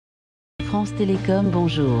France Télécom,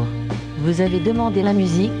 bonjour. Vous avez demandé la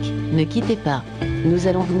musique, ne quittez pas. Nous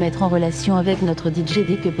allons vous mettre en relation avec notre DJ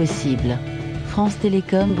dès que possible. France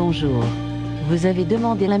Télécom, bonjour. Vous avez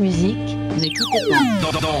demandé la musique, ne quittez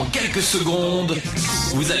pas. Dans quelques secondes,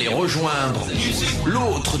 vous allez rejoindre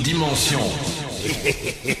l'autre dimension.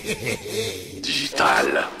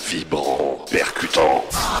 Digital, vibrant, percutant.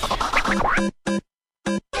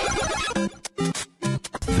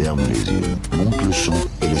 Ferme les yeux, monte le son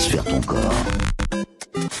et laisse faire ton corps.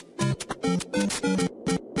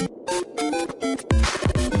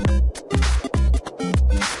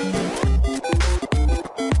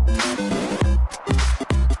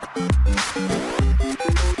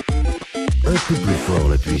 Un peu plus fort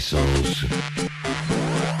la puissance.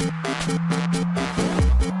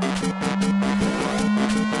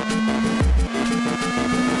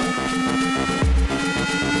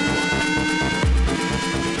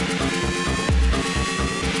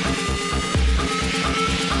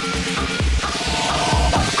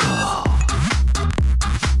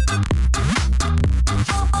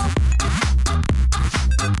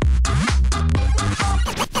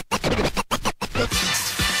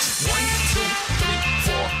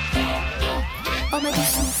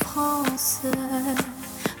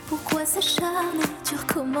 Pourquoi s'acharner, tu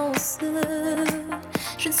recommences.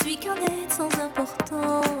 Je ne suis qu'un être sans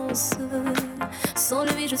importance. Sans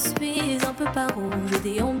lui je suis un peu paro. Je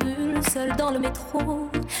déambule seul dans le métro.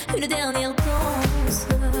 Une dernière danse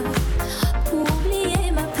pour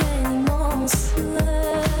oublier ma peine immense.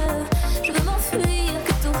 Je veux m'enfuir,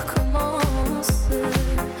 que tout recommence.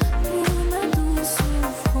 Pour ma douce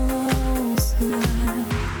souffrance.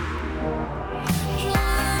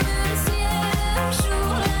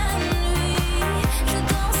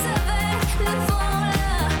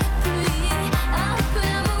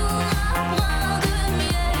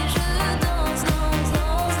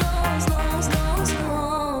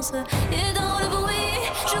 Et dans le bruit,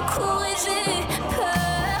 je cours et j'ai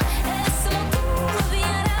peur. Est-ce mon tour?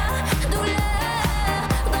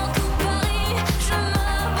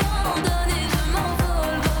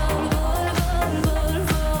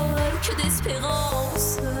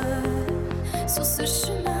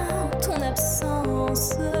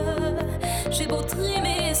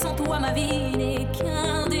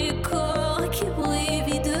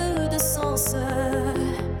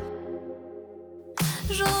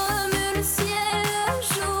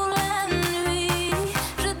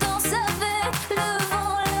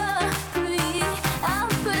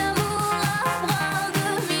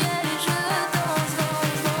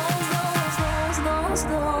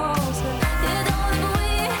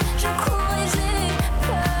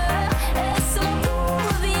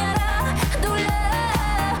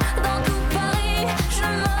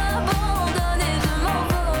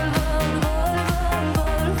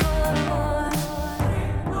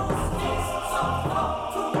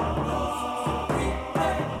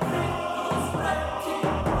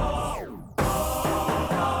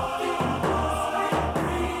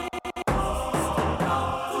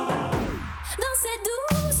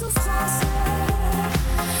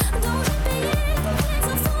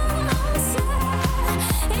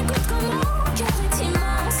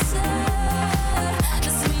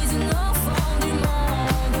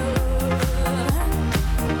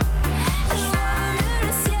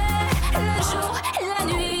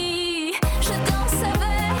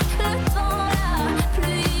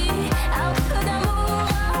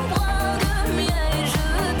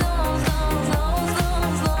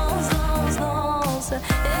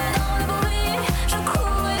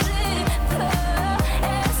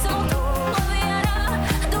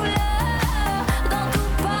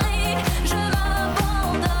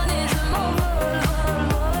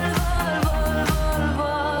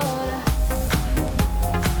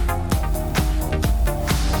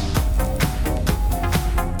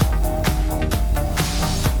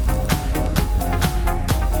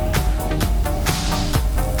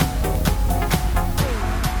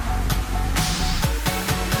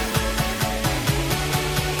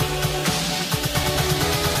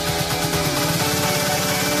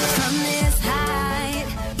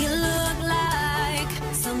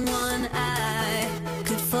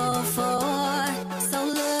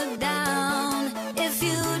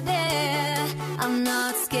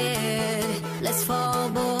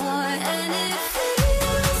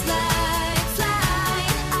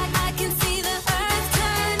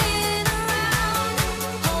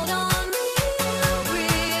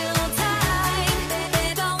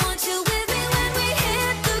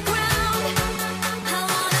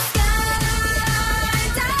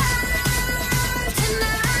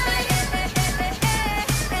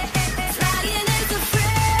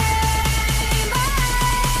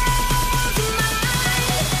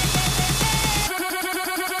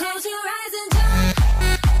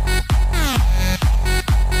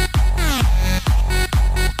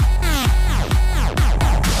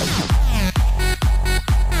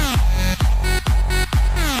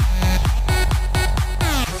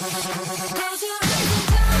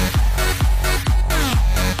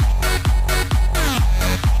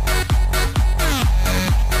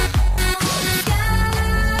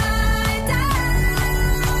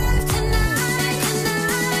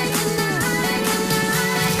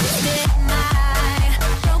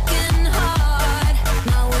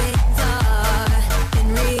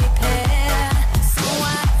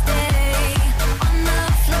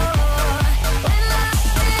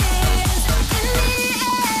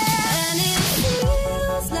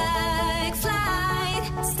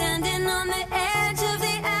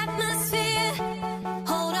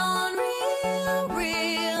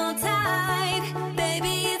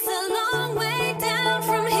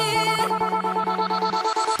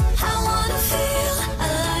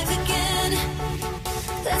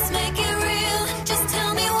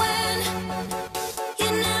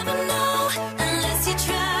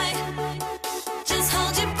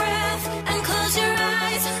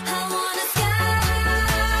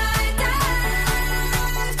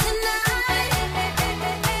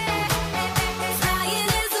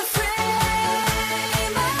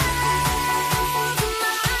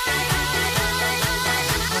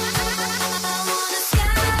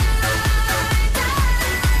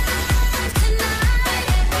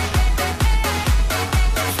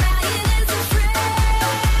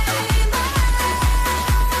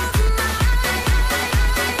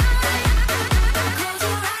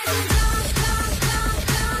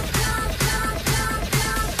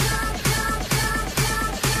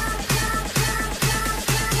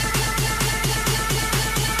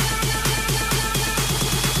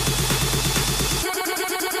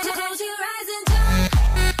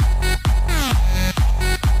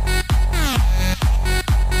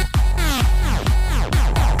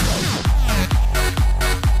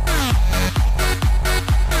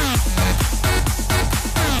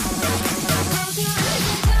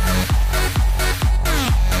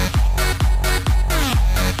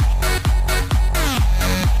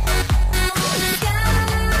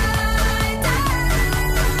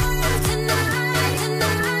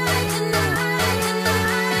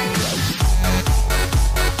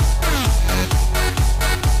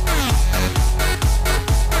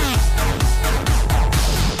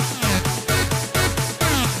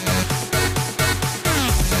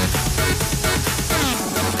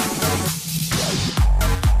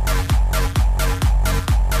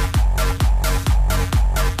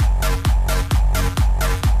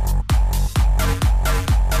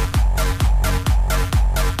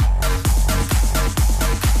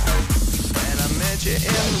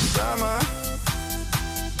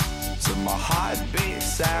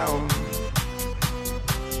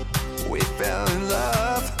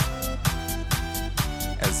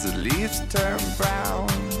 leaves turn brown.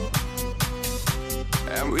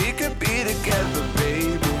 And we could be together,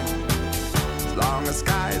 baby, as long as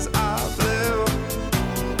skies are blue.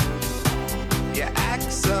 You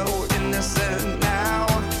act so innocent now,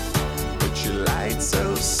 but you lied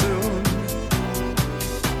so soon.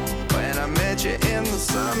 When I met you in the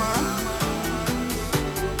summer,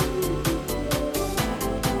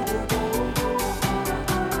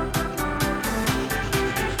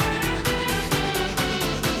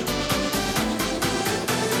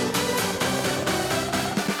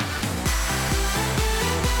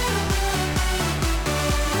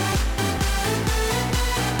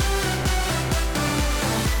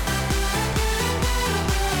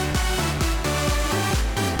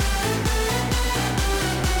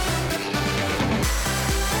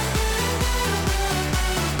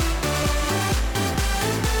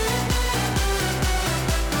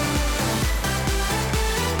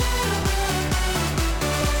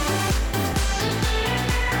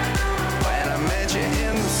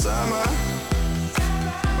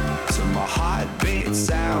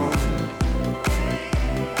 sound.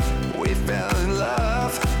 We fell in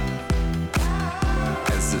love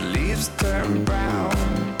as the leaves turn brown.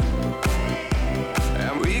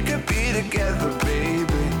 And we could be together,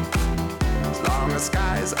 baby, as long as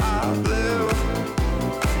skies are blue.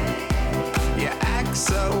 You act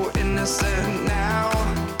so innocent now,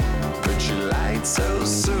 but you lied so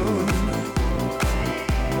soon.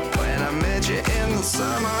 When I met you in the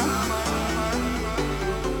summer,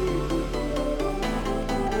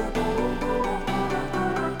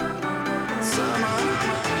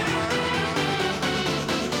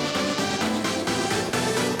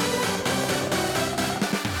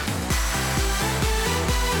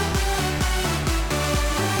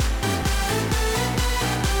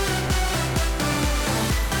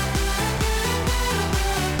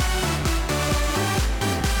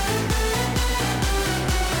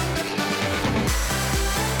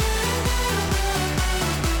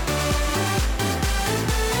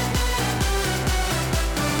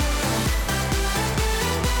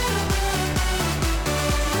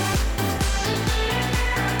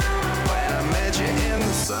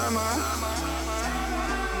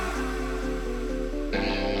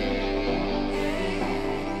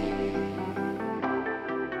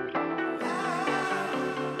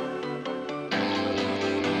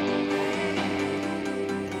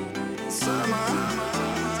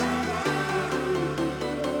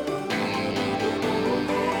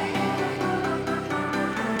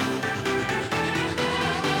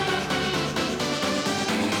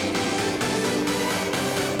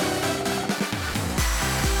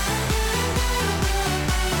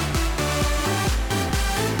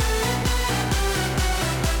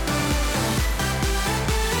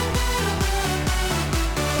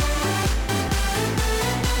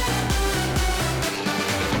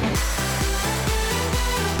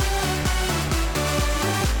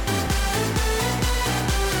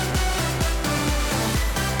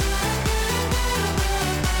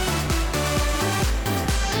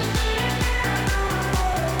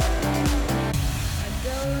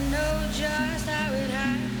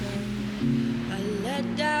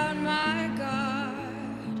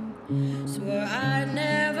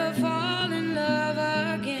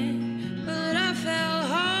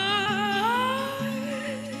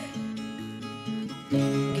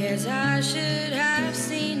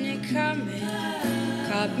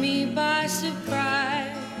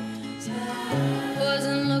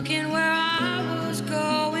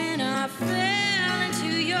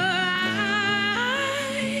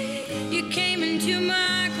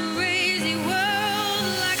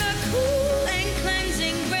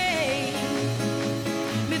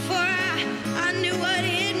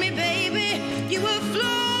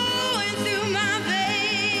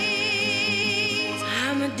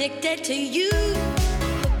 addicted to you,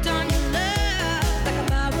 hooked on your love like a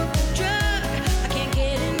powerful drug. I can't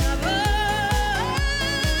get enough of.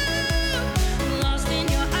 I'm lost in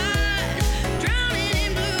your eyes, drowning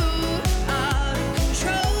in blue, out of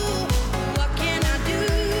control. What can I do?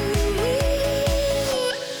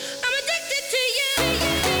 I'm addicted to you.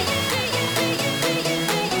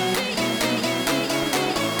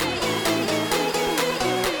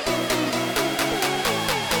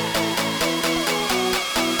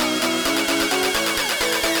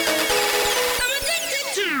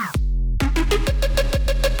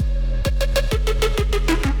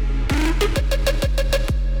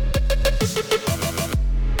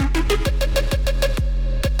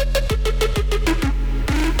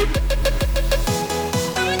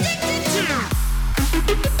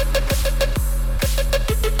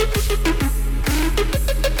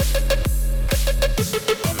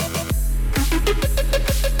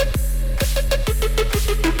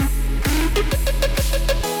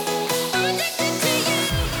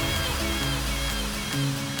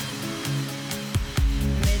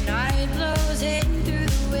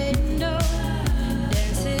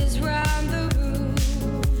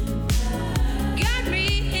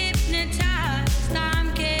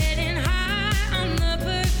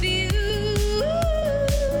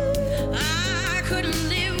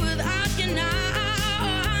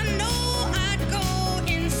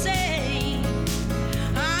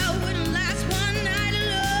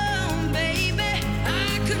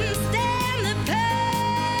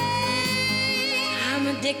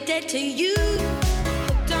 to you.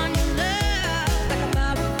 Hooked on your love like a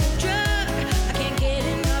powerful drug. I can't get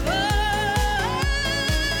enough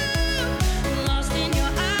of. Lost in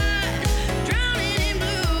your eyes, drowning in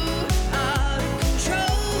blue. Out of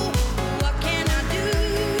control, what can I do?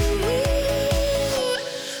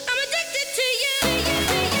 I'm addicted to you.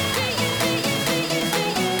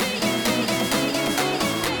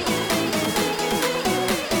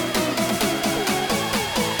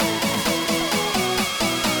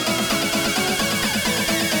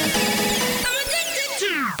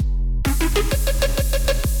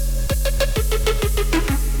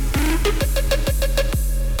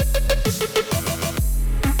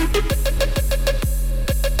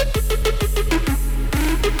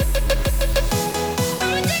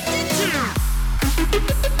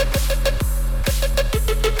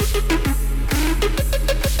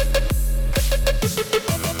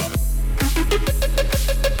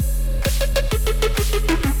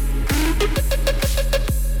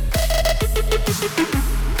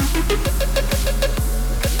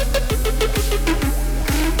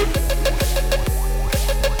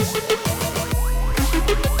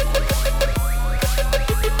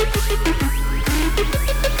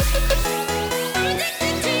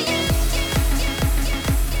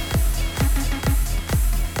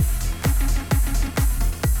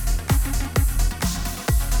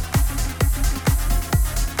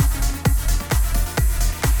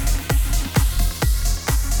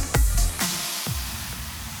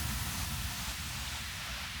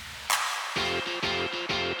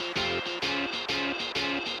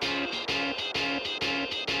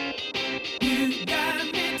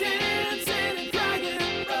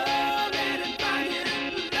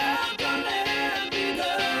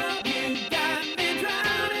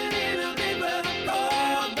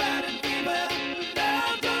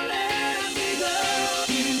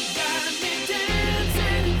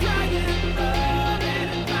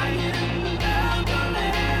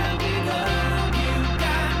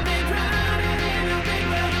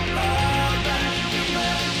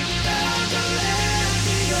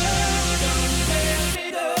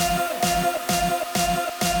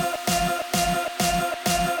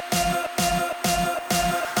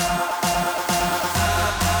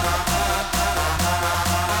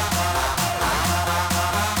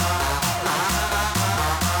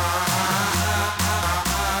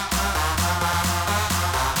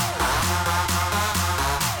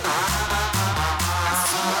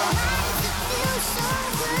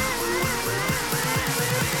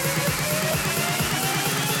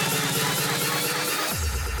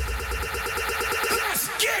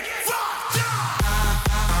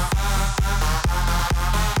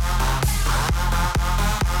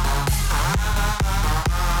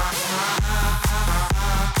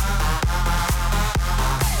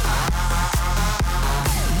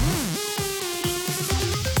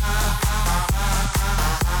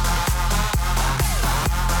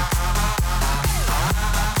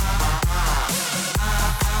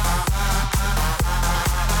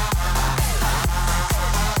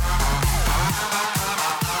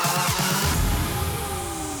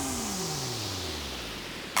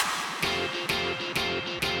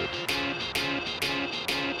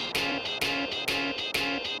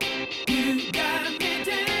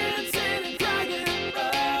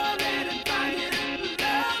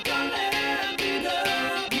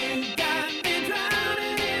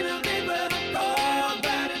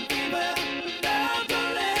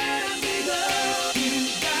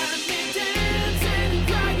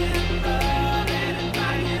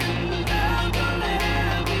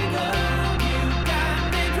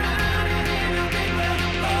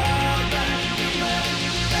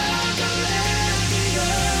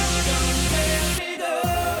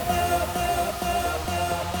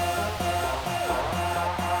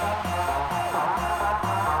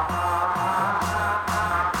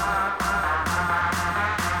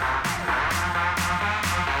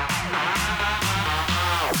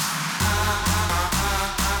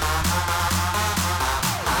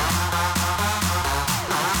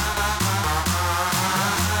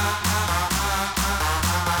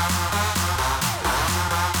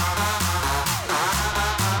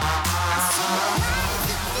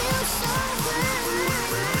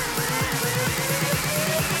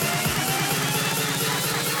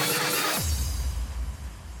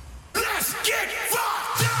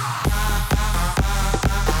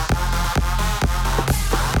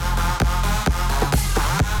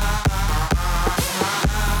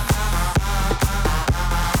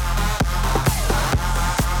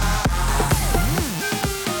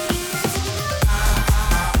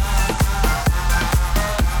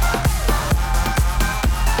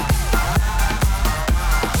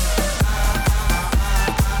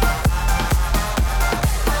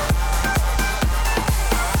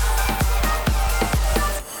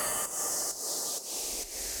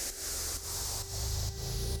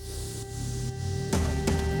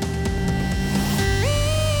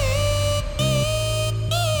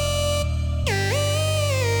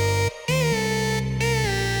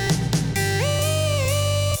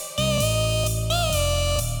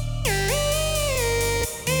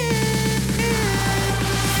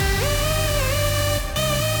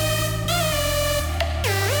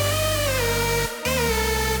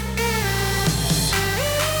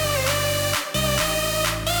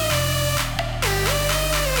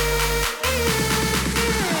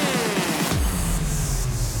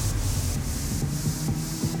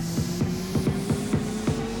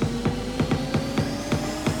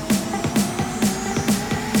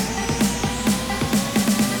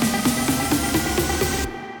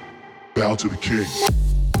 Bow to the king.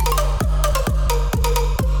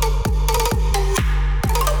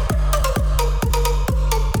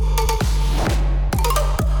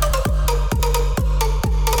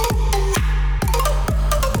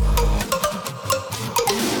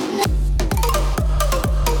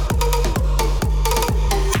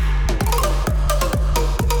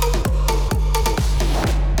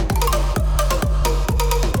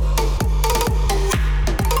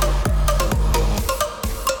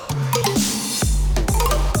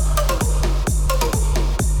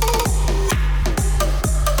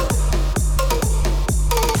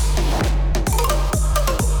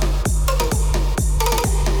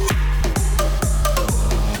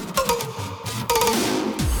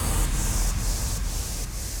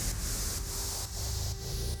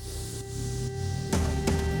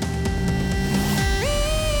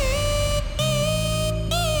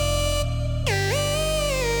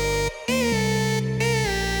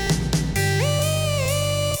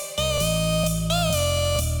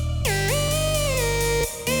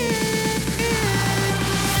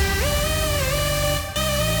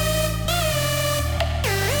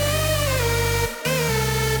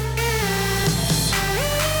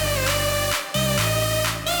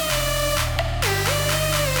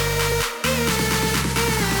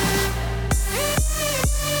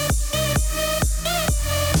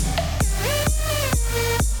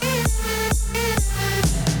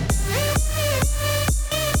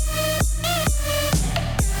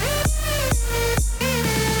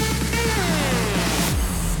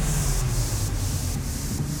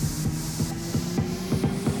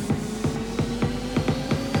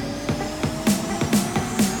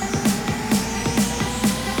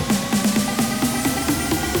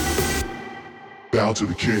 Bow to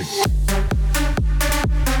the king.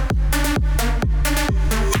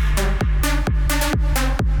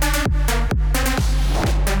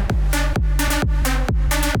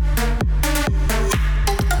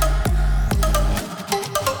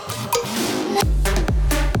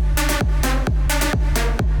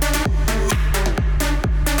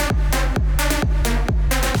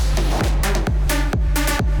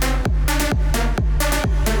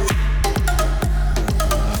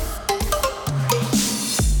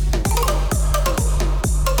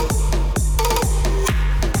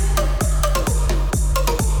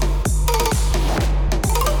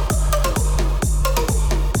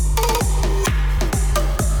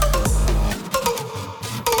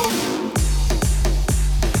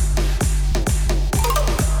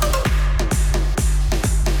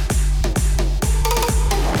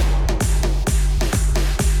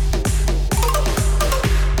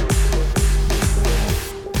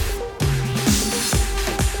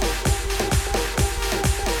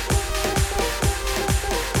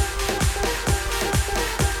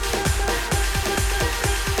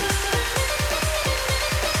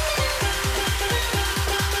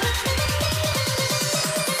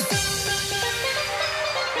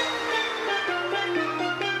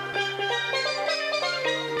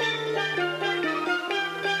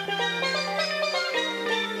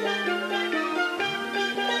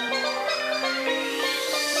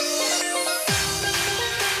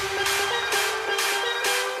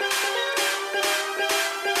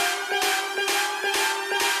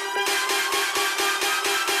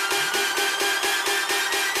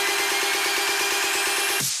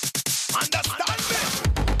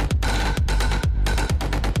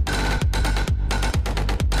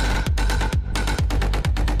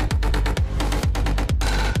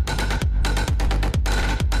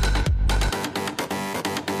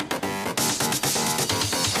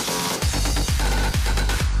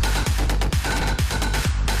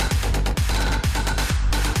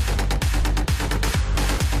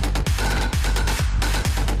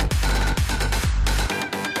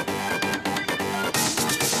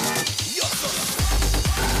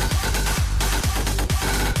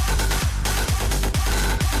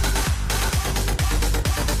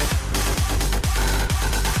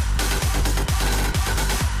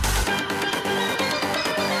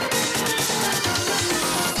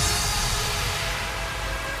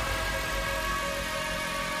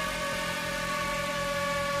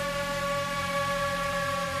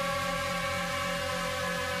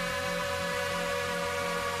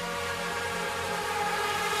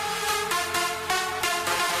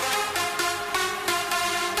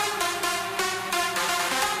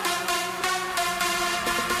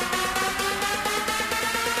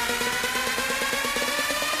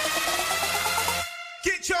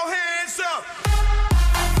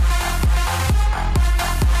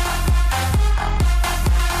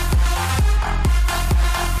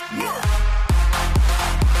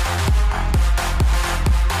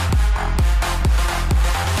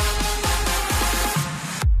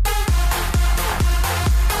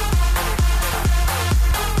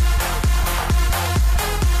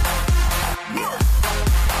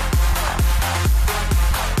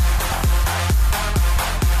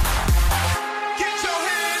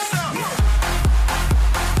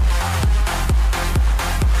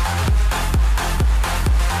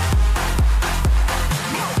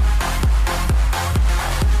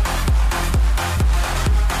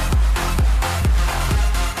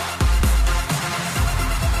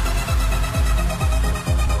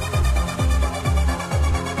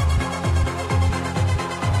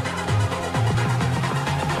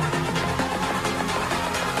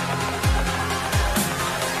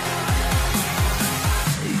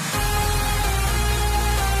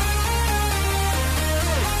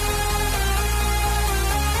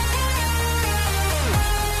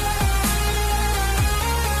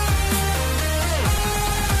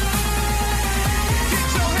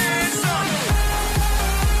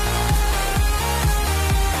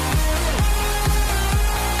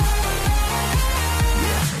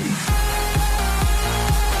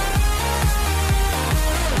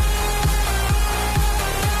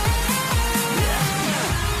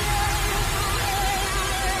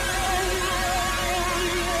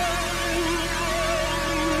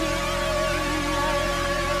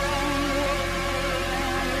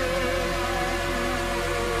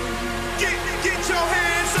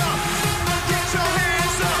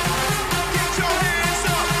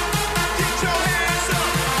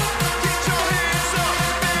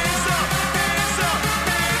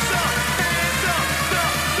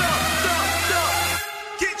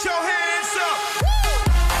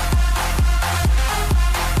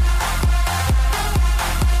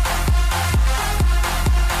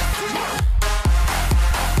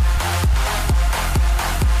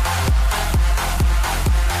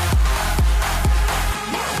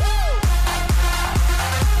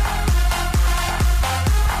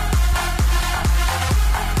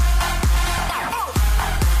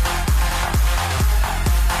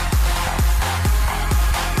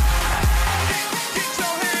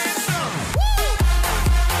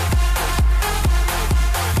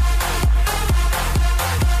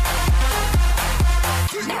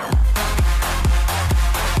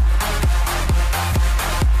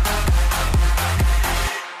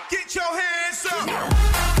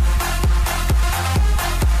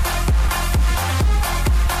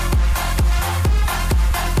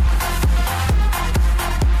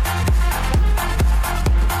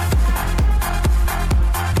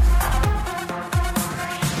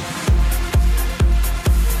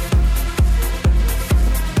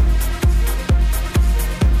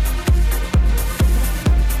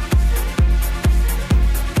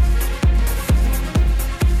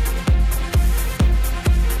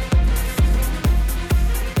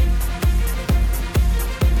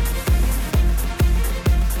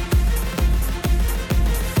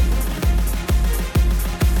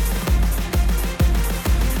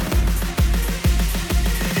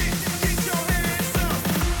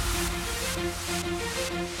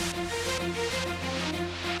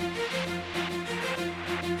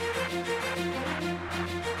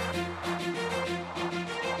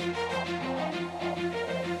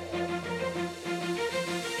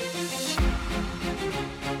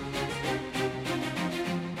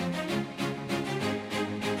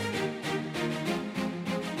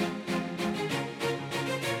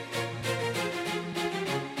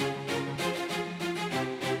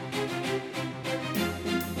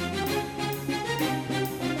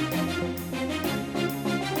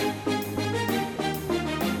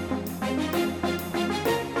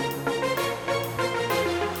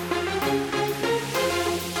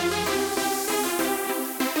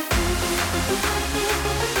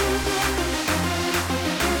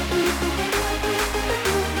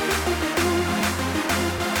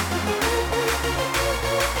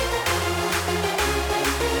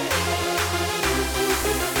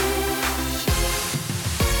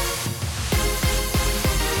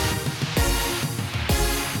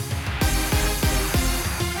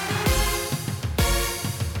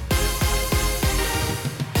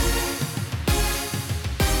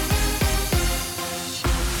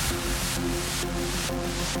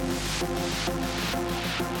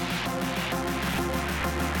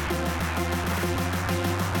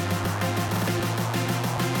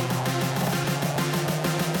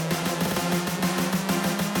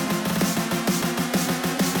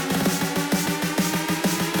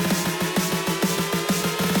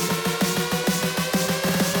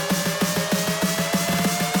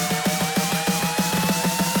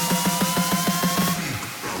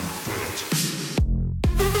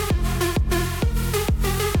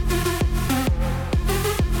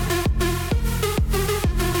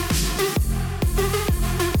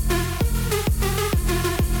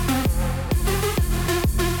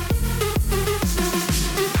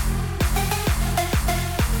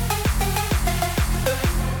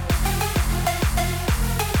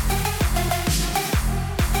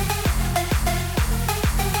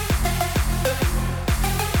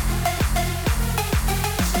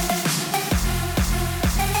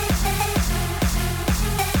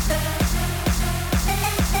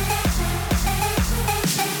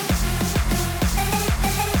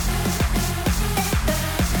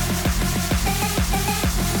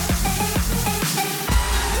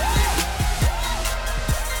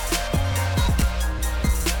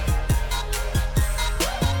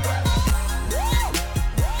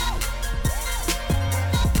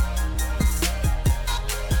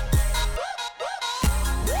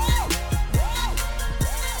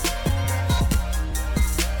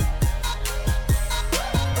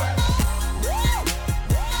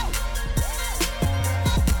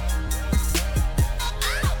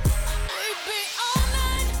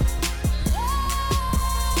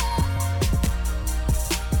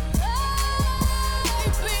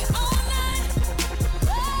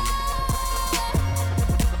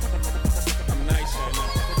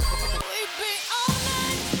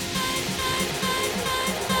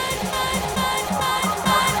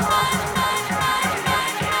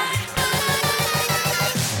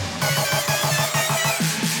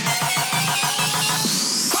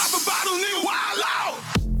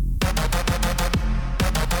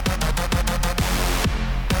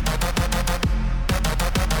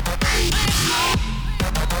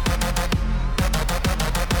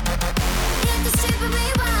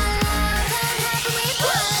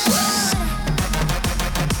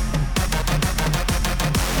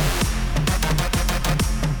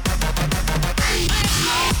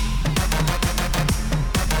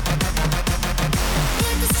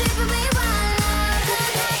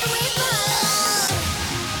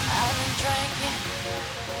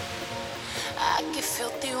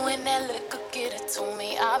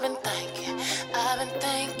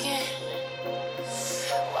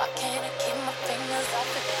 can't I keep my fingers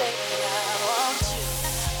off it, baby? I want you.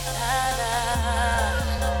 Nah, nah.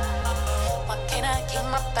 Why can't I keep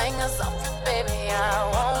my fingers off it, baby? I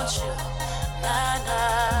want you. Nah,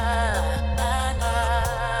 nah, nah, nah,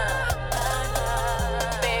 nah,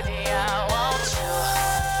 nah. Baby, I want you.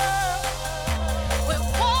 We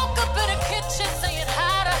woke up in the kitchen saying,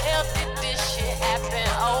 how the hell did this shit happen?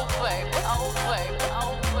 Oh, baby, oh, baby,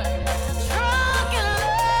 oh, baby. Drunk in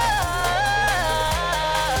love.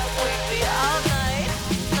 We be all night,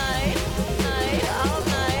 night, night, all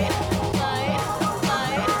night, night,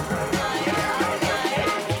 night, night, all night,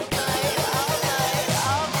 night, all night,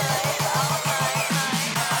 all night, all night,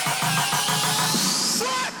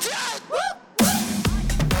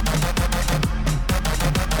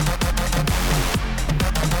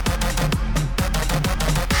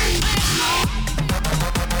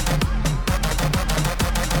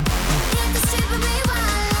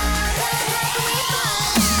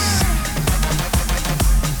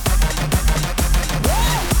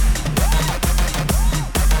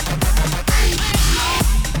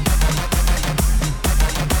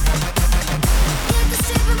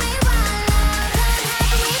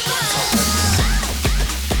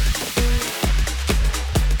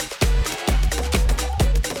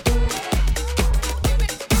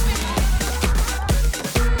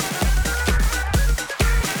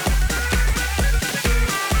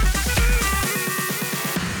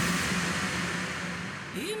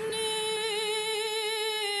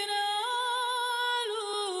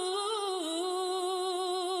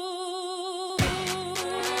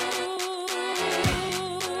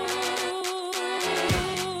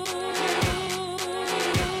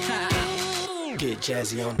 Get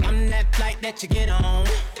jazzy on. I'm that flight that you get on.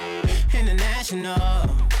 International.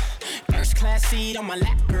 First class seat on my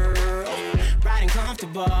lap, girl. Riding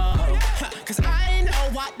comfortable. Cause I know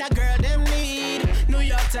what that girl them need. New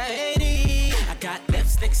York to Haiti. I got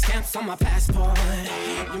lipstick stamps on my passport.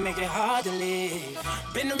 You make it hard to live.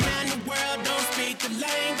 Been around the world, don't speak the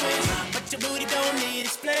language. But your booty don't need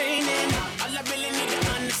explaining. All I really need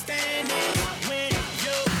to understand is when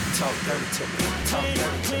you talk dirty to me. Talk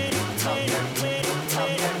dirty to me. Talk dirty to me. Talk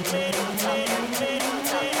dirty to me. Talk dirty to me.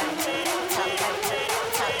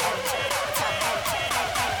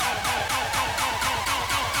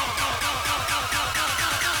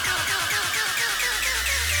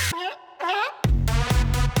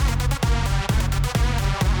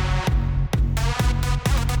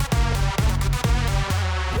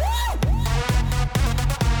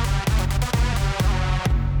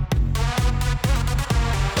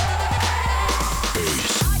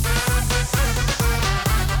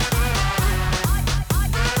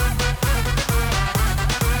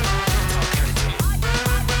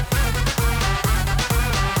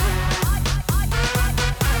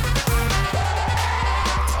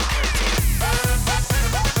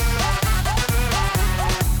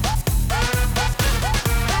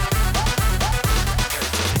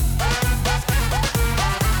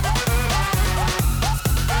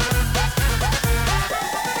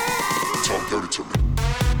 Talk dirty to me.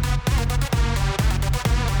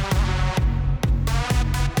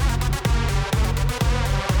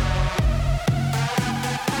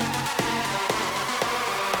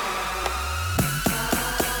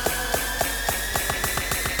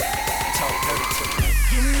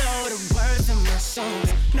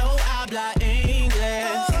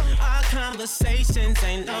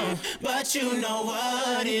 But you know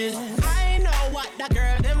what is. I know what that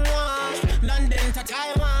girl them want. London to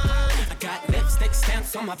Taiwan. I got lipstick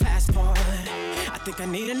stamps on my passport. I think I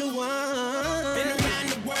need a new one. Been around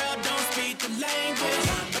the world, don't speak the language.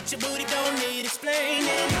 But your booty don't need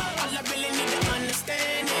explaining. All I really need to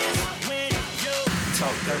understand is when you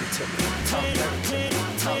talk dirty to me. Talk dirty to me.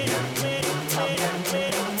 Talk dirty to me. Talk dirty to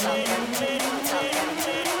me. Talk dirty to me. Talk dirty to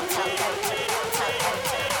me.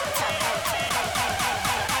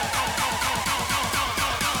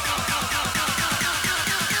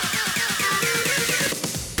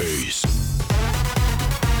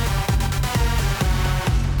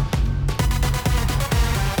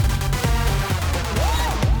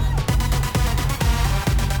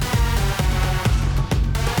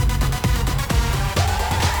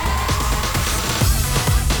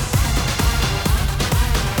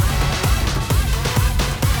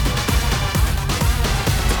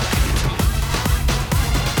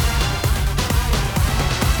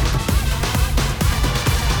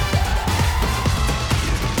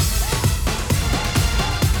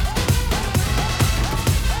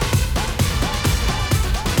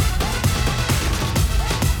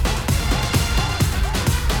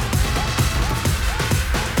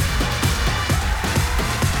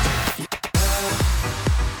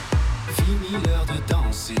 l'heure de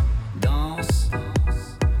danser. Danse,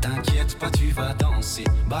 t'inquiète pas, tu vas danser.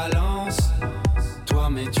 Balance, toi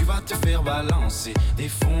mais tu vas te faire balancer.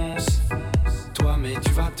 Défonce, toi mais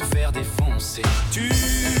tu vas te faire défoncer. Tu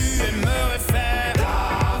aimerais faire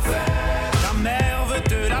ta fête, ta mère veut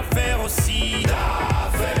te la faire aussi. Ta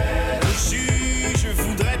fête, le juge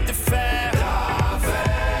voudrait te faire ta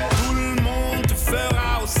fête, tout le monde te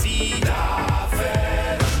fera aussi ta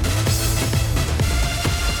fête.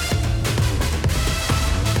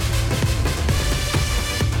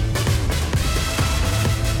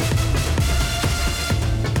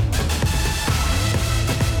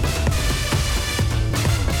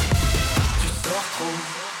 Tu sors trop,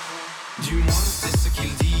 du moins c'est ce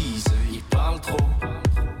qu'ils disent. Ils parlent trop,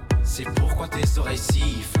 c'est pourquoi tes oreilles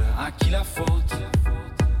sifflent. À qui la faute?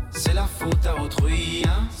 C'est la faute à autrui,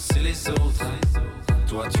 hein? C'est les autres.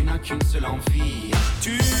 Toi tu n'as qu'une seule envie.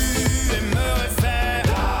 Tu aimerais faire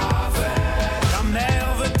ta fête, ta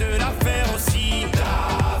mère veut te la faire aussi.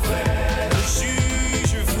 Ta fête, le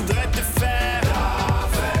juge voudrait te faire ta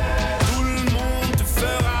fête, tout le monde te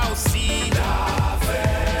fera aussi ta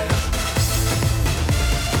fête.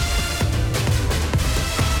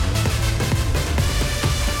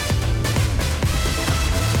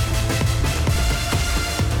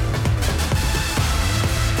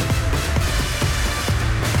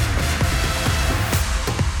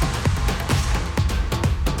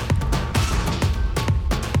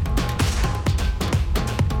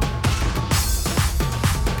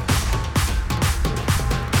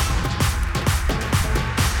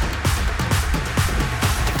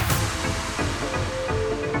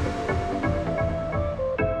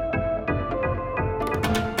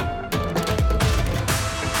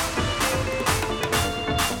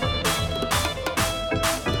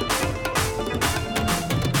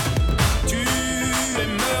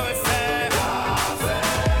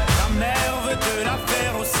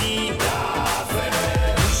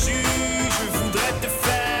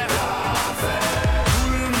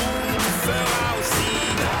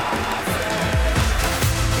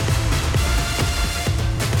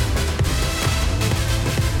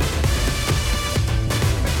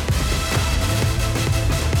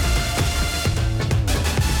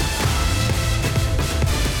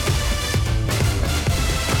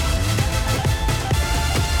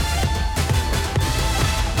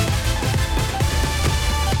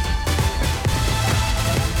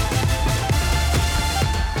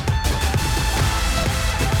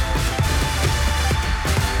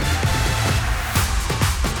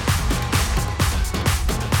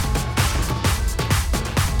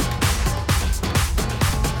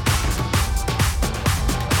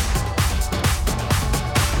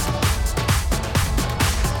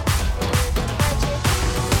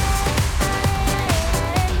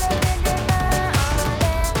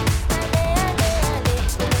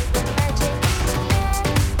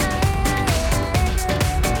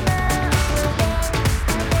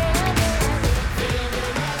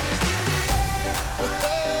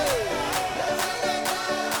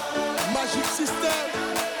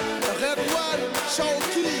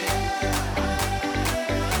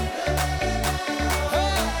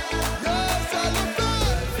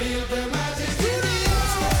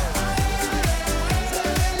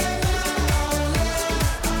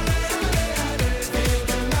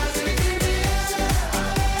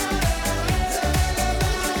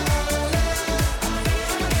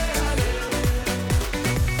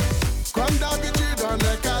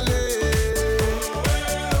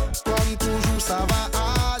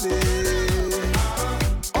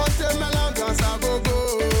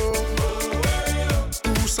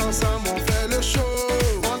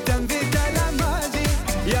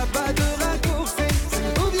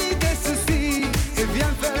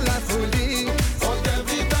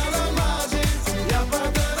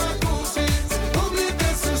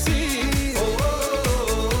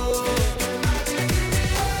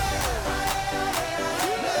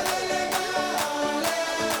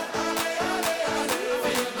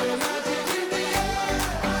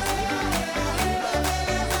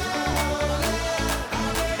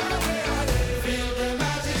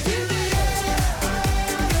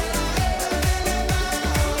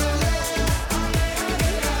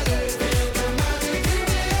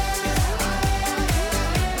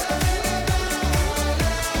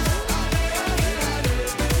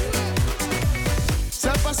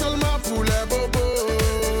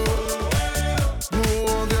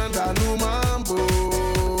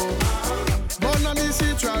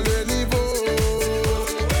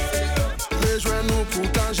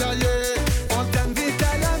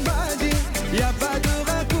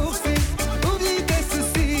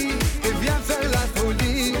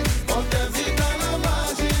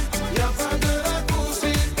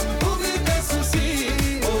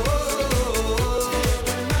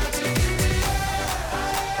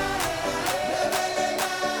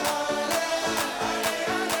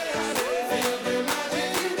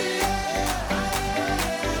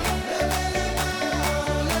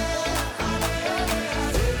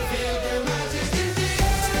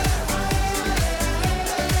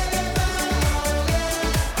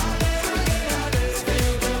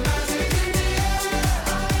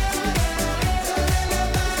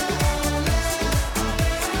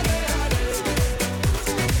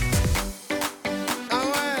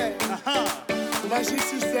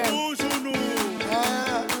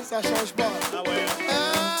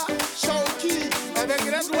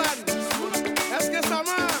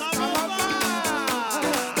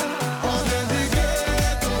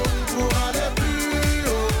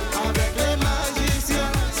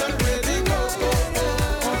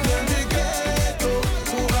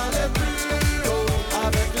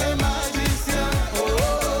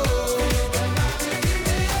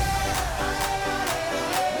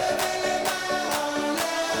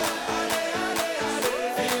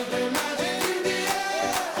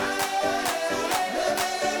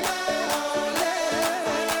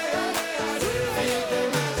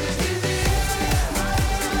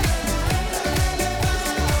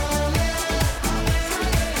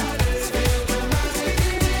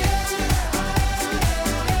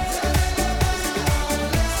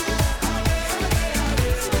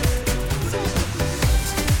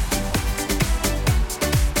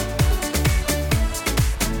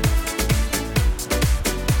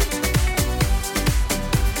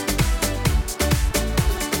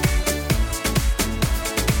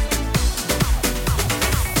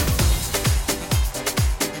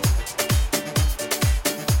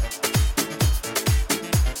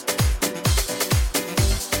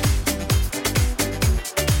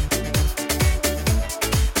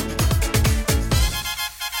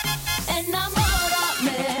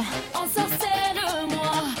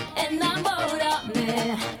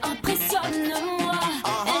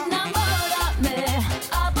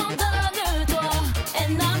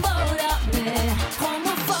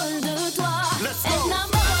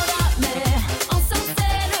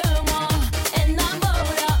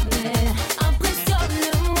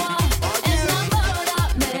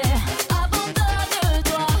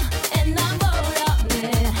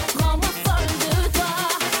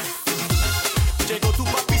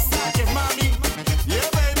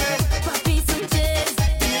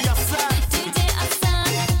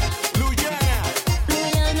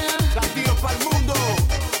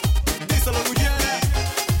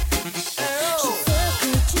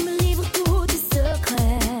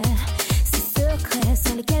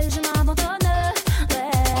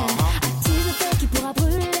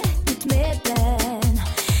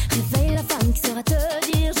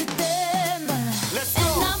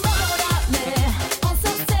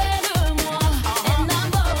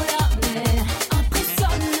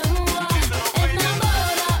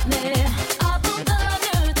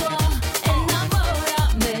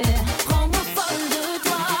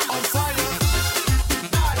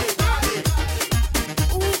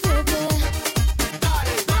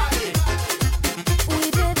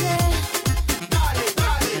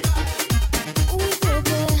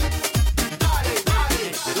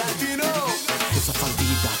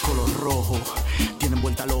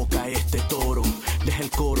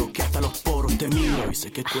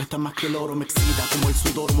 Dice que cuesta más que el oro, me excita como el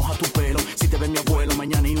sudor, moja tu pelo. Si te ve mi abuelo,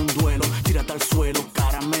 mañana en un duelo, tírate al suelo,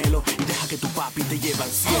 caramelo, y deja que tu papi te lleve al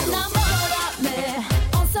cielo. Enamórame,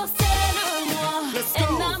 ensorcelle-moi.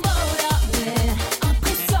 Enamórame,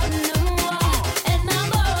 impressionne-moi.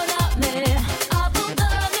 Enamórame,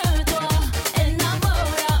 abandonne-toi.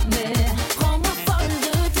 Enamórame, rends-moi folle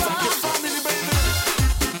de toi. Oui bébé,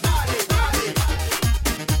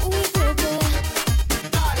 oui bébé,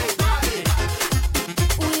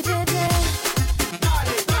 oui bébé.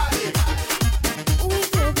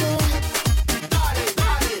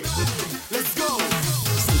 Let's go.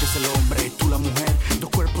 Sientes el hombre, tú la mujer, dos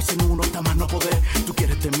cuerpos en uno, está más no poder. Tú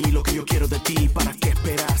quieres de mí lo que yo quiero de ti. ¿Para qué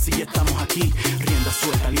esperar si ya estamos aquí? Rienda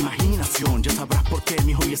suelta a la imaginación, ya sabrás por qué,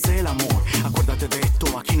 mijo, y es el amor. Acuérdate de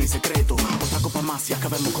esto, aquí no hay secreto. Otra copa más y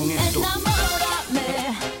acabemos con esto.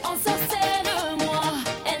 Enamórame, ensorcelle-moi.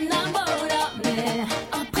 Enamórame,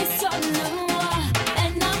 impressionne-moi.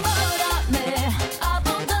 Enamórame,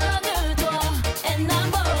 abandonne-toi.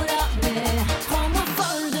 Enamórame, rends-moi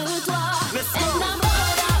folle de toi.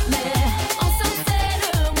 Enamórame,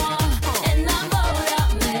 ensorcelle-moi.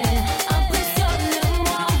 Enamórame,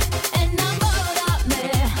 impressionne-moi. Enamórame,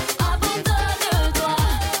 abandonne-toi.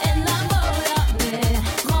 Enamórame,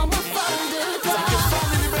 rends-moi folle de toi.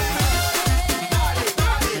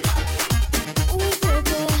 Oui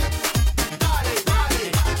bébé,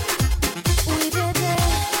 oui bébé, oui bébé,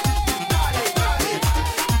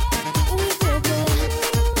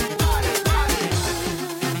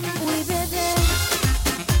 oui bébé.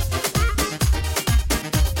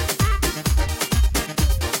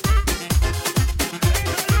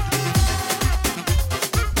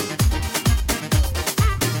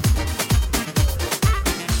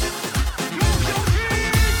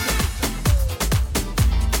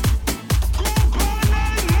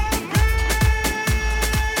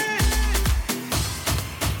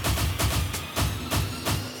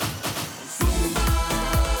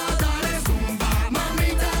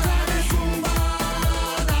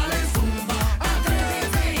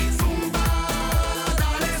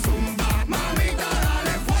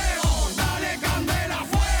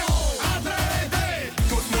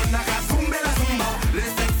 Tout le monde n'a qu'à zumba la zumba. Le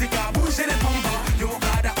sexe c'est qu'à bouger les pompes. Yo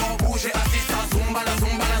gars d'accord bouger assis ça zumba la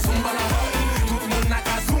zumba la zumba la. Tout le monde n'a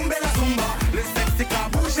qu'à zumba la zumba. Le sexe c'est qu'à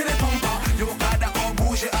bouger les pompes. Yo gars d'accord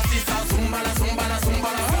bouger assis ça zumba la zumba la zumba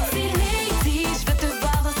la. Sexy lady, je veux te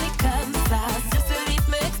voir danser comme ça. Sur ce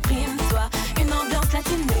rythme, exprime-toi. Une ambiance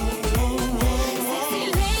latine. Sexy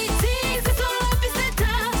lady, c'est sur la piste, c'est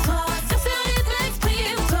à toi. Sur ce rythme,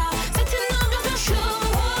 exprime-toi. C'est une ambiance de show.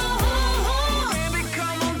 Baby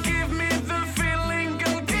come on give me the feeling,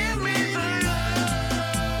 girl give me the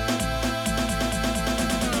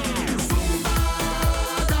Zumba,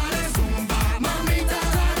 dale zumba, mamita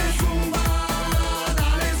dale zumba,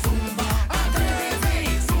 dale zumba, atrévete.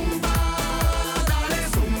 Zumba, dale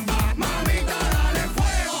zumba, mamita dale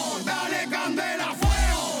fuego, dale candela,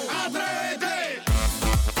 fuego, atrévete.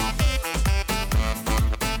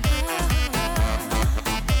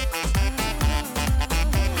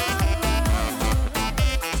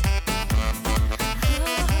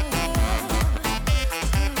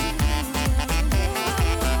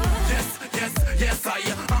 Yes,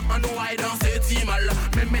 I know I danse si mal.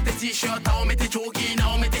 Même mets tes t-shirts, mets tes jogging,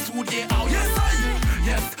 mets tes souliers,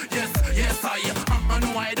 yes, I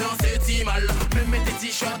know I danse si mal. Même mets tes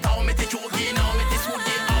t-shirts, mets tes jogging, mets tes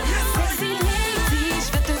souliers, Sexy lady, je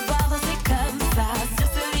veux te voir danser comme ça. Sur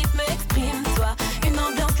ce rythme, exprime-toi. Une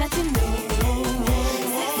ambiance latine.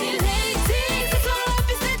 Sexy lady, c'est sur la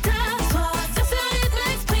piste, c'est à toi. Sur ce rythme,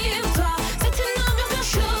 exprime-toi. C'est une ambiance de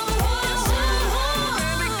show.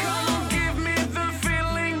 Baby, come on, give me the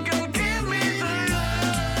feeling, girl, give me the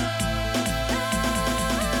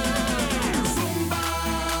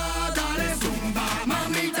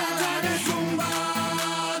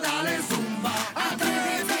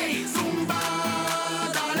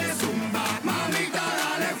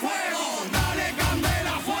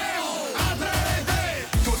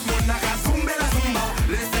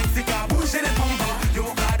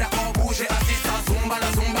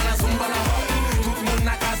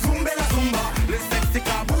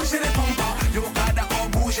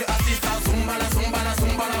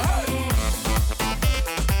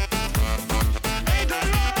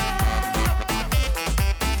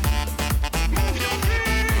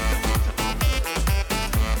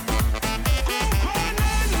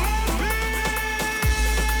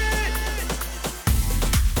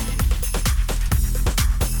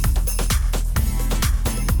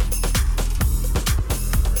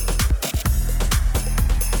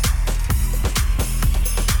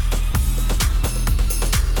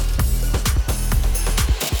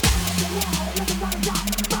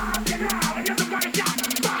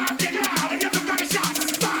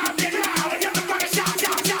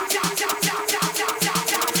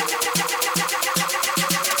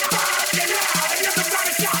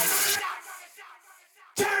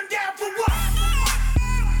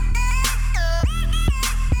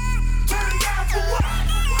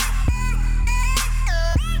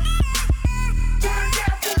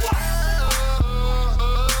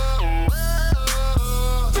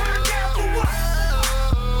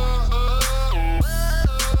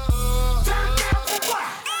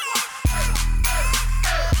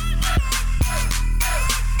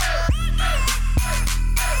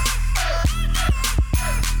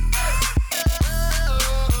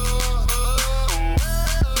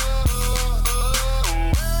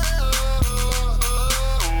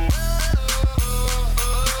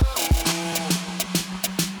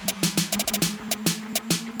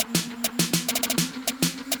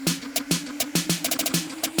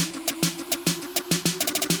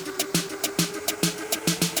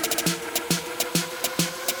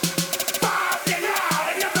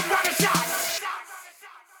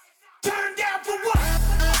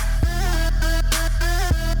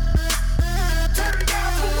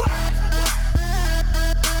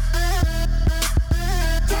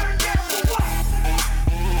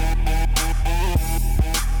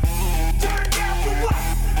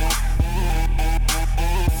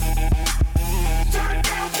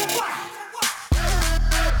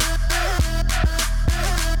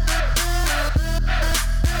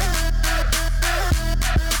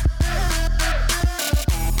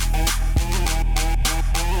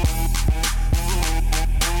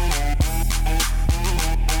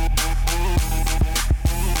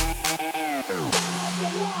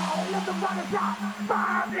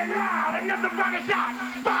Bombed it out, another rocket shot.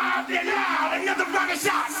 Bombed it out, another rocket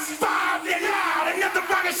shot. Bombed it out, another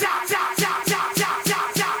rocket shot. Shot, shot, shot, shot,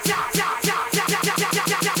 shot, shot, shot, shot,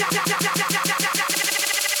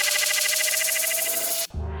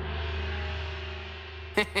 shot, shot,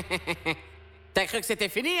 T'as cru que c'était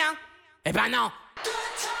fini, hein? Eh ben non!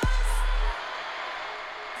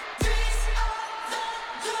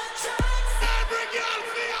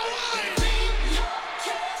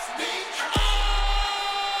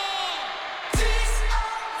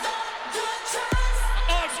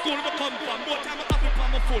 School me come from, more time I have it on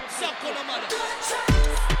my foot, suck on the mother.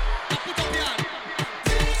 Now put up your hand.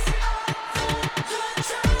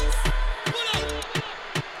 Pull up.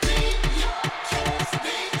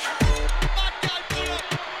 Bad girl, pull up.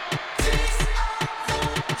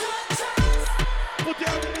 Put your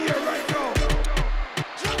hand in here right now.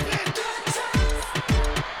 Drop it.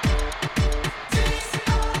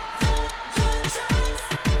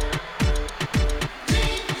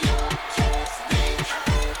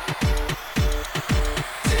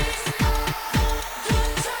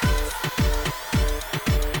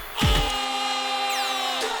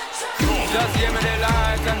 Just give me the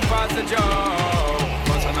lights and pass the joke.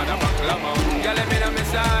 What's another buckle of more? Girl, let me know my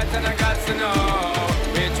sights and I got to know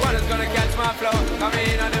which one is gonna catch my flow. Come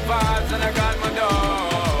in on the vibes and I got my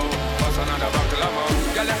dough. What's another buckle of more?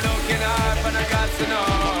 Girl, I'm looking up and I got to know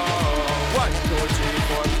 1, 2, 3,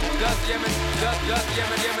 4. Just give me, just give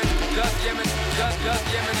me, give me, just give me, just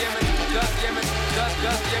give me, give me, just give me, just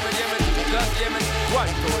give me, give me, just give me 1,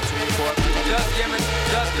 2, 3, 4. Just give me,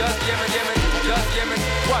 just give me, give me, just give me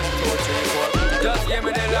 1, 2, 3, 4. Just give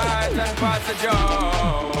me the lights and pass the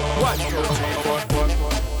joe. 1, 2, 3,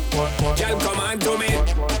 4. Girl, come on to me.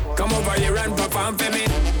 Come over here and perform for me.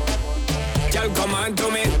 Girl, come on to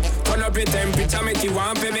me. Turn up your temperature, make you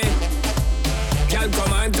want for me. Girl,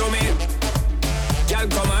 come on to me. Girl,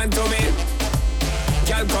 come on to me.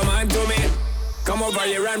 Girl, come on to me. Come over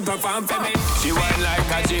here and perform for me. She whine like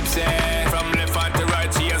a gypsy. From left hand to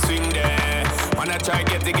right, she a swing there. Wanna try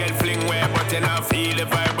get fling where, but you not feel the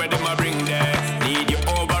vibe where them a bring there. Need you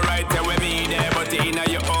over right there with me there, but you inna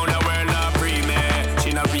your own world not free me.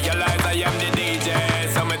 She not realize I am the DJ,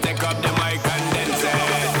 so me take up the mic and then say,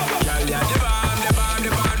 girl, yeah, the bomb, the bomb, the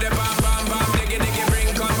bomb, the bomb, bomb, bomb, diggy, diggy, bring,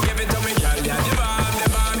 come give it to me. Girl, yeah, the bomb, the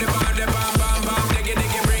bomb, the bomb, the bomb, bomb, bomb, diggy,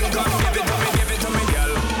 diggy, bring, come give it to me, give it to me,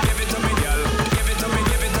 girl, give it to me, girl, give it to me,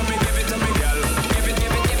 give it to me, give it to me, girl, give it,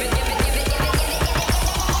 give it, give it, give it, give it, give it, give it.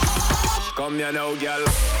 Come here now, girl.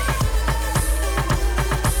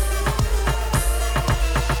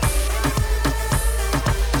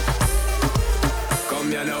 Come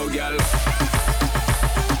here now, girl.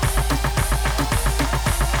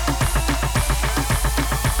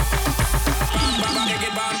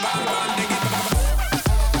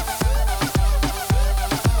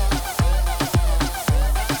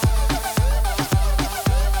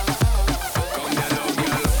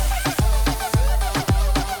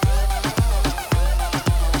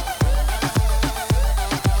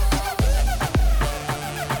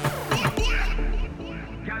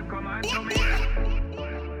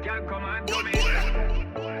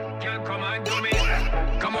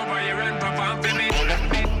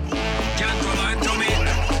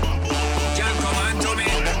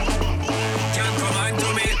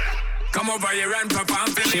 Over here and perform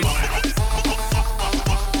for me.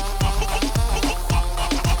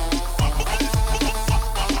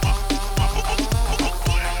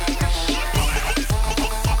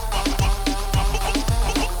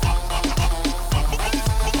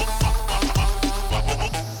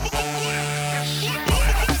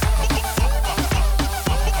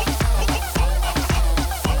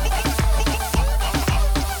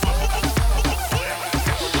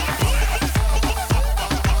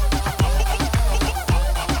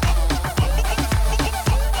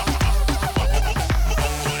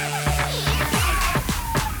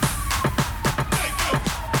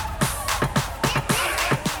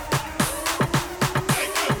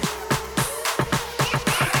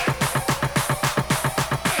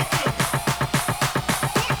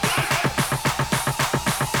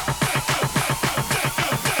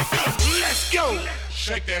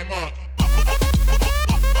 Shake that mother.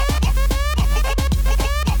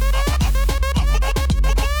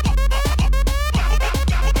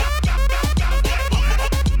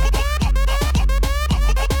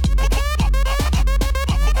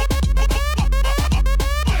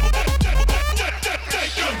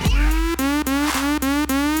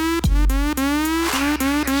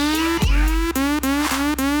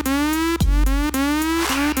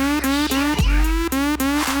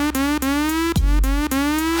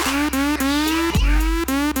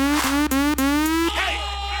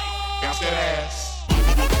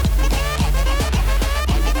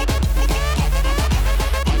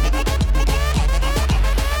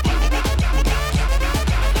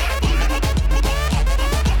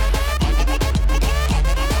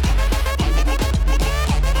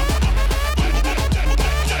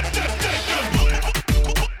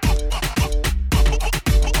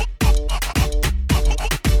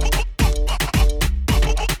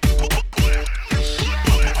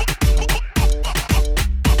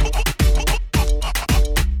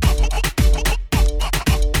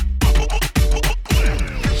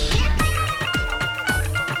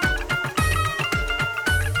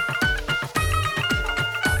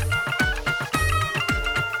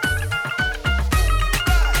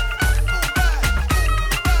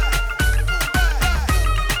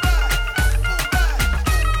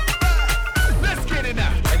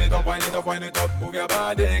 wind it up, move your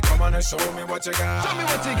body. Come on and show me what you got. Show me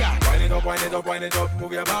what you got. Wind it up, wind it up, wind it up,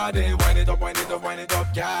 move your body. Wind it up, wind it up, wind it up,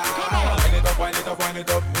 yeah. Come on. Wind it up, wind it up, wind it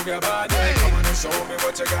up, move your body. Come on and show me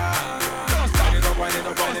what you got. Wind it up, wind it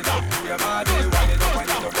up, wind it up, move your body. Wind it up, wind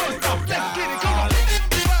it up, wind it up, yeah. Get it, come on.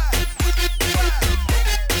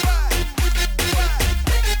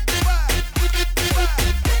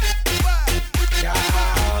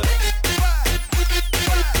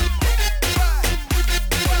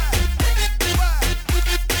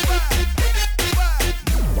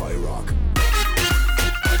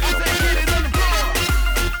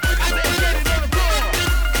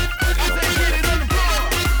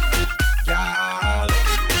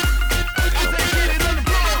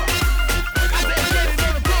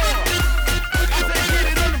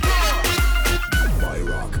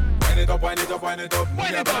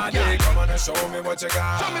 Show me what you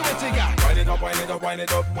got. Show me what you got. Wind it up, wind it up, wind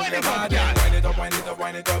it up, move your body. Wind it up, wind it up,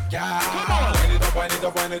 wind it up, yeah. Come on. Wind it up, wind it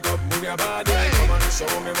up, wind it up, move your body. Come on and show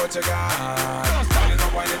me what you got. Wind it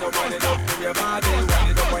up, wind it up, wind it up, move your body. Wind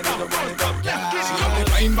it up, wind it up, wind it up, yeah. She have the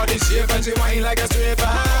fine body shape and she whine like a stripper.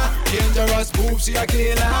 Dangerous move, she a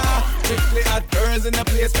killer. Strictly hot girls in the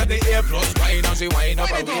place got the A plus wine and she whine up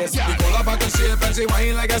her waist. We call her back a shape and she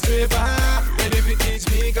whine like a stripper. Ready to teach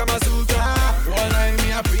me Kama Sutra. One night me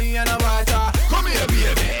a free and a water. Come here,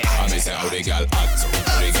 baby. I say how the girl hot so,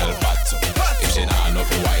 how the girl fat so. If she not know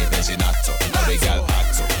fi wine, then she not so. How the girl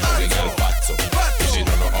hot so, how the girl fat so. If she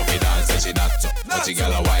don't know how fi dance, then she not so. But she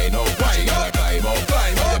girl a wine up, but she girl a climb up.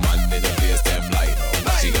 The man in the place them line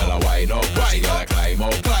up. She girl a wine up, but she girl a climb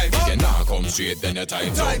up. If you not come straight, then your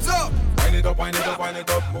time's up. Wind it up, wind it up, wind it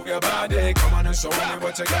up, move your body. Come on and show me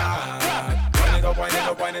what you got. Wind it up, wind it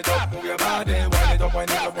up, wind it up, move your body. Wind it up, wind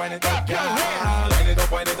it up, wind it up, yeah. Wind it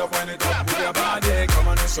up, wind it up, wind it up, move your body. Come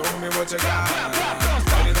on and show me what you got.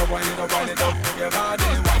 Wind it up, wind it up, wind it up, move your body.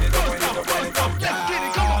 Wind it up, wind it up, wind it up, yeah. Get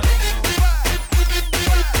it, come on.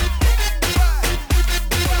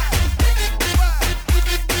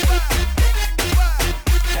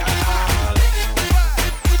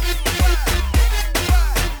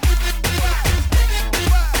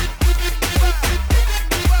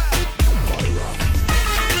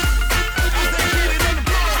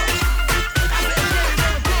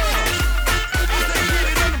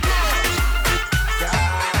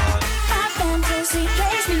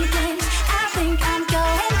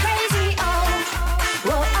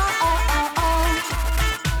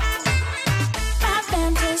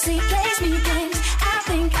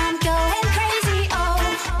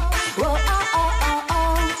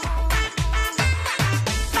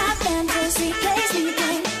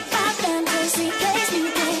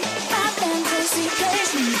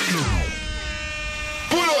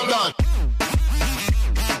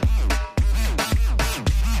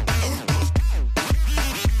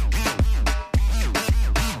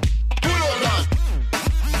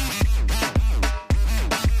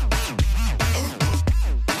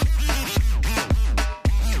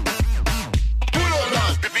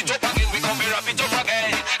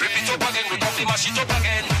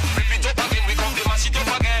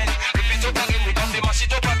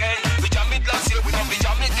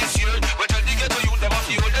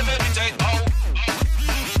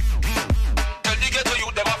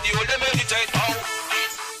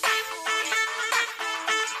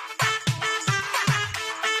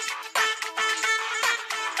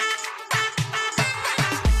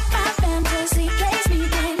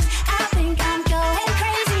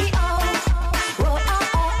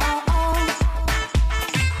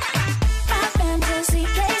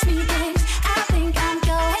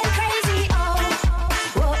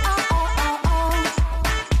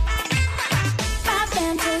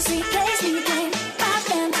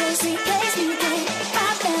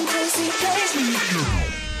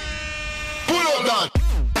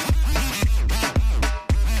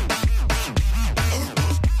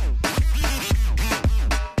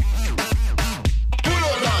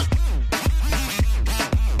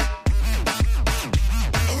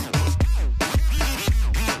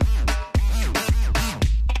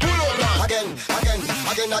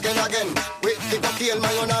 again. With the cocktail,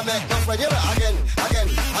 man, you not make no friend. You know, again.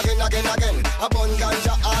 A bun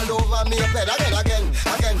ganja all over me bed. Again.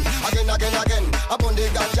 A bun the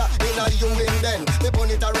ganja in a you in then. Me bun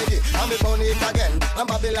it already, and me bun it again. And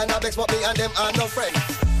Babylon a vex, but me and them are no friend.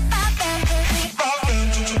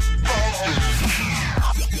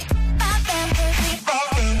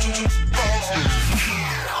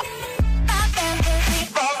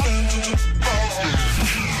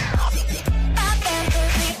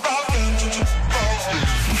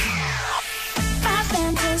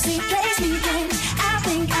 Plays me games. I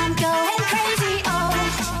think I'm going crazy. Oh,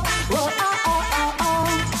 whoa, oh.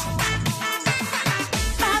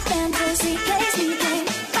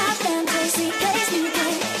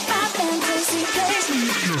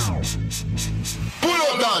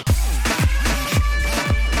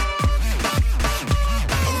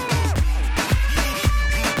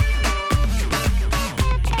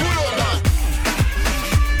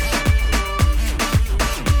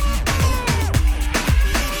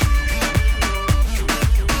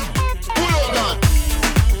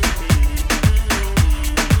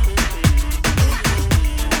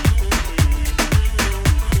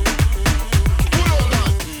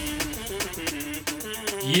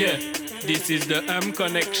 This is the M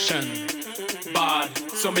Connection. Bad,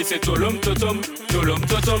 so me say tulum tutum, tulum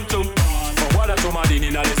tutum tum. Voilà Tomadini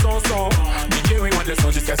dans les sons. DJ we want les sons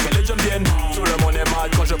jusqu'à ce que les jeunes viennent. Tout le monde est mad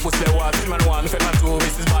quand je pousse les watts. Film and one, faites ma tour,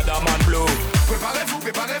 this is Badaman Blue. Préparez-vous,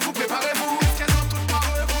 préparez-vous, préparez-vous. Qu'elles ont toutes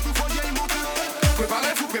parole pour nous vos vieilles monteurs.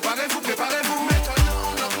 Préparez-vous, préparez-vous, préparez-vous.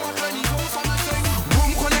 Maintenant, notre niveau, ça me saigne.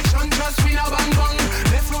 Boom connection, just win a bang bang.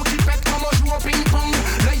 Les flows qui pètent comme on joue au ping-pong.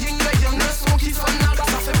 Le yin, le son qui sonne là-bas,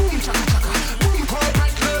 ça fait boom, tchaka tchaka. Boom,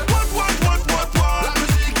 correct le what. La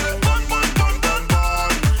musique, le bon.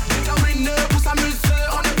 Déterminé pour s'amuser,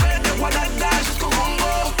 on est prêt de Wadada jusqu'au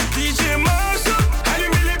Congo. DJ Marshall,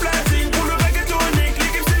 allumez les platines pour le reggaetonique.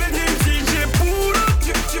 L'équipe c'est le team DJ Puro.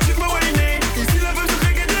 Tu m'as wainé, ici la veut se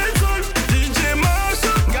reggaeton sol. DJ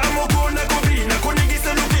Marshall, Gamoko na kobi, na konigi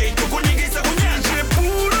sa luke, to konigi sa kunya. DJ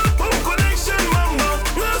Puro, Home Connection mama,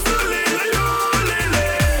 na sole la yo lele.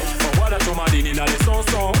 Voilà Tomadini dans les sons.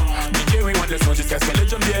 DJ we want les sons jusqu'à ce que les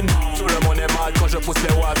jeunes viennent. Tout le monde est mad quand je pousse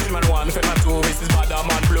les watts. Film and one, faites ma tour, this is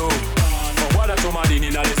Badaman Blue. Voilà Tomadini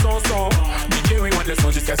dans les sons. DJ we want les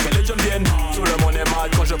sons jusqu'à ce que les jeunes viennent. Tout le monde est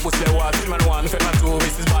mad quand je pousse les watts. Film and one, faites ma tour,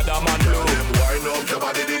 this is Badaman Blue. Wind up your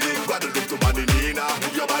body, diddy. Got to look to body, Nina.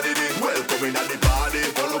 Move your body, diddy. Welcome in at the party.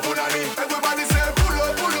 Follow Punani. Everybody say pull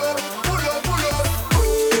up, pull up, pull up, pull up.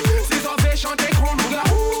 Si on fait chanter Kronouga,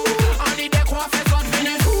 on dit des croix, fait son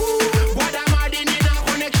venez. Wadamadini na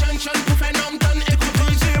connection, chun pour faire nom ton écoute.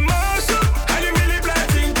 DJ Marshall, allumez les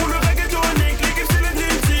platines pour le reggaetonique. L'équipe c'est le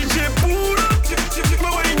team DJ Puro. Tu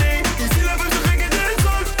m'as wainé, ici la veut se reggaeton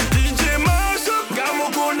sol. DJ Marshall,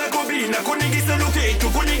 Gamoko na kobi, na konigi sa luke, to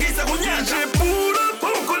konigi sa kunya. DJ Puro,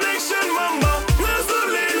 Home Connection mama, na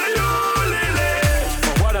sole la yo lele.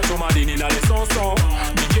 Voilà Tomadini dans les sons.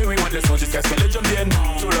 DJ we want les sons jusqu'à ce que les jeunes viennent.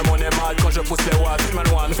 Tout le monde est mad quand je pousse les watts. Film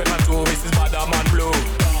and one, faites ma tour, this is Badaman Blue.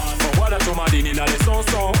 Voilà Tomadini dans les sons.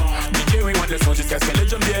 DJ we want les sons jusqu'à ce que les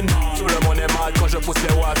jeunes viennent. Tout le monde est mad quand je pousse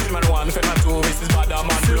les watts. Film and one, faites ma tour, this is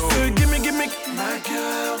Badaman Blue. Gimme. My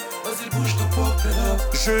girl, vas-y bouge ton pop it up.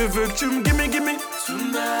 Je veux que tu me gimme.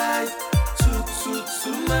 Tonight,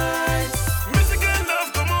 tonight. Music and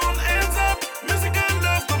love, come on, hands up. Music and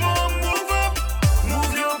love, come on, move up.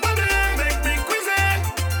 Move your body, make me crazy.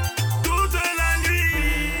 Toute la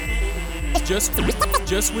nuit.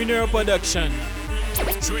 Just Winner Production.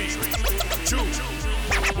 3, 2, 1,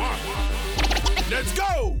 let's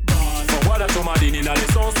go! Voilà Tomadini dans les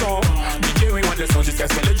sons. DJ we want les sons jusqu'à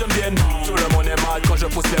ce que les jeunes viennent. Tout le monde est mad quand je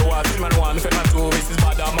pousse les watts. Film and one, faites ma tour, this is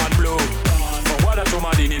Badaman Blue. Voilà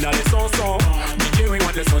Tomadini dans les sons. DJ we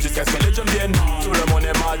want les sons jusqu'à ce que les jeunes viennent. Tout le monde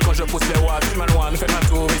est mad quand je pousse les watts. Film and one, faites ma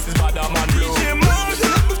tour, this is Badaman Blue. DJ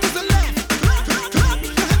Marshall, move to the left, clap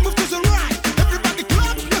your hand, move to the right. Everybody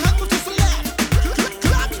clap your hand, move to the left.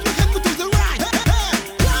 Clap your hand, move to the right.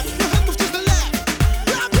 Clap your hand, move to the left.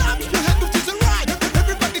 Clap your hand, move to the right.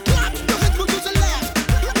 Everybody clap your hand, move to the left.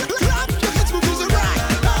 Clap your hands, move to the right.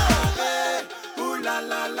 Ooh la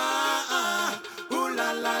la la, ooh la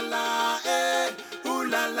la la, ooh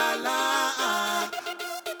la la la.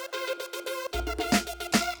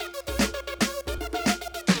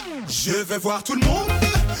 Je vais voir tout le monde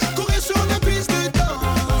courir sur la piste de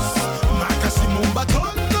danse. Macassi mon bâton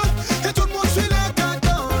et tout le monde suit la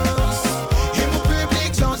cadence. Et mon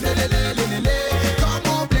public danse comme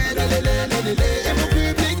on plaît et mon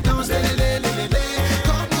public danse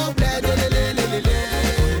comme on plaît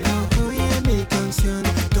Cuando oye mi canción,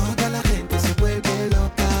 toda la gente se vuelve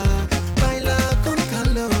loca. Baila con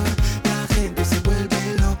calor, la gente se vuelve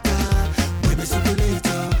loca. Mueve su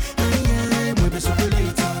culito, ay ay, mueve su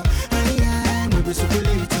culito. Mueve su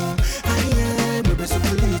culito, aïe aïe, mueve su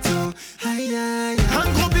culito, aïe aïe. Un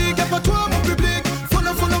gros big up à toi mon public,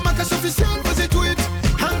 follow ma cache officielle, vas-y tweet.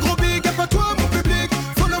 Un gros big up à toi mon public,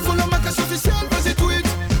 follow ma cache officielle, vas-y tweet.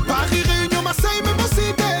 Paris, Réunion, Marseille, même au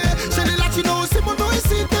cité. Chez les latinos, c'est mon nom et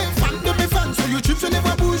cité. Fan de mes fans sur YouTube, je les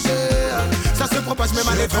vois bouger. Ça se propage même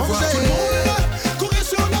à l'étranger. Courir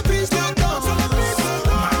sur la piste de danse,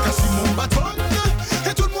 Macassi mon bâton,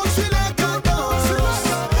 et tout le monde suit la cadence.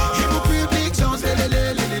 Et mon public danse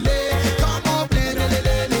comme on plaît et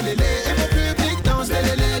mon public danse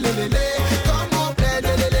comme on plaît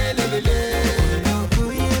Cuando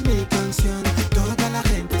oye mi canción, toda la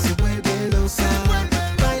gente se vuelve loca.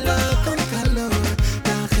 Baila con calor,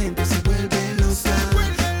 la gente se vuelve loca.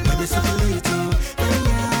 Mueve su culito, ay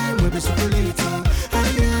ay, mueve su culito,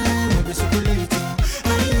 ay ay, mueve su culito.